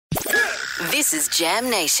This is Jam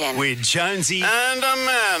Nation. With Jonesy and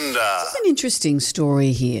Amanda. It's an interesting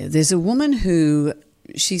story here. There's a woman who,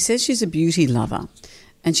 she says she's a beauty lover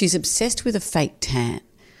and she's obsessed with a fake tan.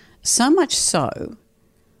 So much so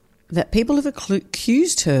that people have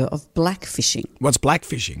accused her of blackfishing. What's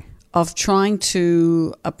blackfishing? Of trying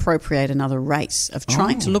to appropriate another race, of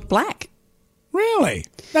trying to look black. Really?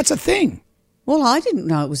 That's a thing. Well, I didn't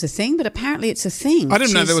know it was a thing, but apparently it's a thing. I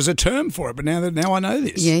didn't know there was a term for it, but now I know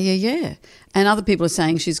this. Yeah. And other people are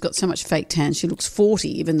saying she's got so much fake tan, she looks 40,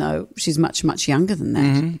 even though she's much, much younger than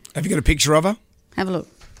that. Mm-hmm. Have you got a picture of her? Have a look.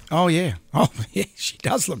 Oh, yeah. Oh, yeah, she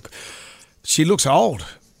does look. She looks old.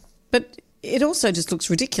 But it also just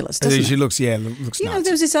looks ridiculous, doesn't it? She looks nuts. You know,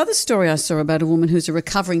 there was this other story I saw about a woman who's a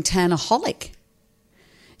recovering tanaholic.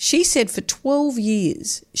 She said for 12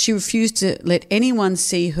 years she refused to let anyone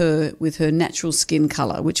see her with her natural skin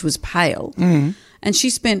colour, which was pale. Mm. And she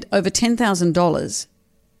spent over $10,000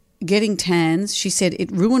 getting tans. She said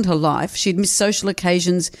it ruined her life. She'd missed social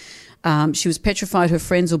occasions. She was petrified her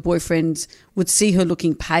friends or boyfriends would see her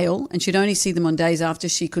looking pale, and she'd only see them on days after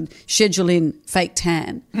she could schedule in fake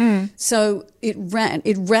tan. Mm. So it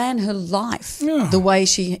ran her life, the way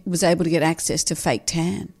she was able to get access to fake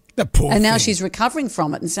tan. And now she's recovering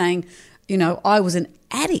from it and saying, you know, I was an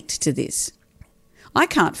addict to this. I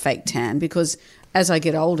can't fake tan because as I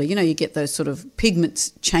get older, you know, you get those sort of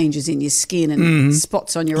pigment changes in your skin and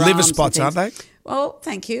spots on your arms. Liver spots, aren't they? Well,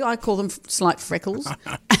 thank you. I call them slight freckles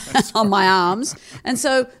on my arms. And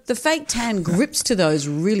so the fake tan grips to those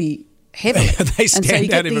really heavily. They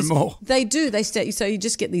stand out even more. They do. So you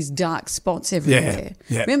just get these dark spots everywhere.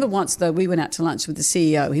 Yeah. Remember once, though, we went out to lunch with the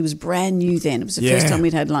CEO. He was brand new then. It was the first time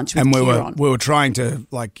we'd had lunch with Kieran. And we were trying to,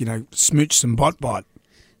 smooch some bot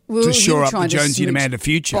to shore up the Jonesy and Amanda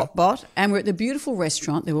future. Bot. And we're at the beautiful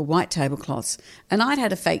restaurant. There were white tablecloths. And I'd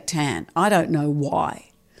had a fake tan. I don't know why.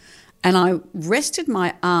 And I rested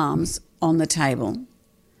my arms on the table.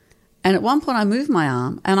 And at one point I moved my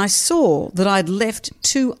arm and I saw that I'd left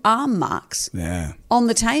 2 arm marks on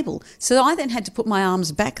the table. So I then had to put my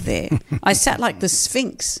arms back there. I sat like the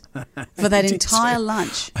Sphinx for that entire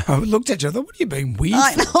lunch. I looked at you, I thought, what are you being weird for?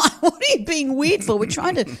 I know, what are you being weird for? We're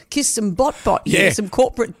trying to kiss some bot here, some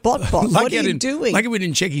corporate bot. What are you doing? Like we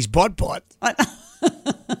didn't check his bot. That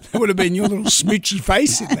would have been your little smoochy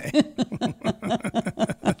face in there.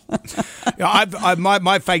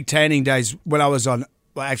 My fake tanning days when I was on,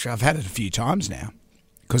 well, actually, I've had it a few times now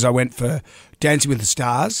because I went for Dancing with the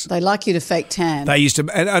Stars. They like you to fake tan. They used to,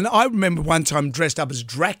 and I remember one time dressed up as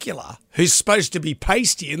Dracula, who's supposed to be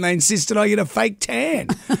pasty, and they insisted I get a fake tan.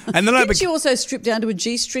 And then Didn't you also strip down to a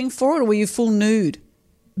G-string for it, or were you full nude?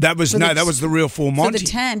 That was the real full Monty. For the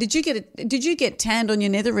tan, did you get tanned on your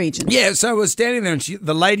nether region? Yeah, so I was standing there and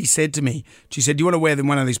the lady said to me, she said, "Do you want to wear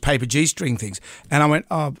one of these paper G-string things?" And I went,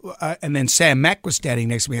 "Oh," and then Sam Mack was standing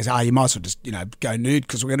next to me. I said, "You might as well just, go nude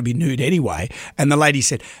because we're going to be nude anyway." And the lady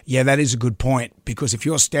said, "Yeah, that is a good point because if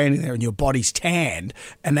you're standing there and your body's tanned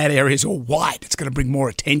and that area's all white, it's going to bring more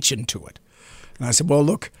attention to it." And I said, "Well,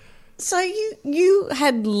 look." So you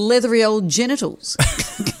had leathery old genitals.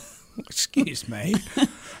 Excuse me.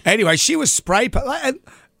 Anyway, she was spray, and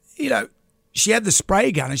she had the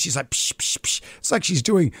spray gun, and she's like, psh, psh, psh. It's like she's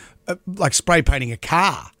doing like spray painting a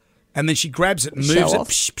car, and then she grabs it and moves it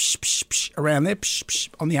psh, psh, psh, psh, around there, psh, psh,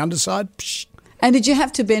 on the underside. Psh. And did you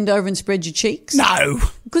have to bend over and spread your cheeks? No,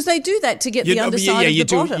 because they do that to get the underside of the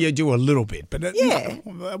bottom. You do a little bit, but yeah,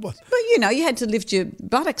 no, but you had to lift your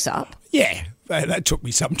buttocks up. Yeah, that took me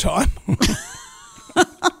some time.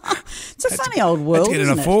 It's a funny old world, isn't it?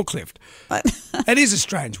 Let's get in a forklift. It is a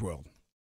strange world.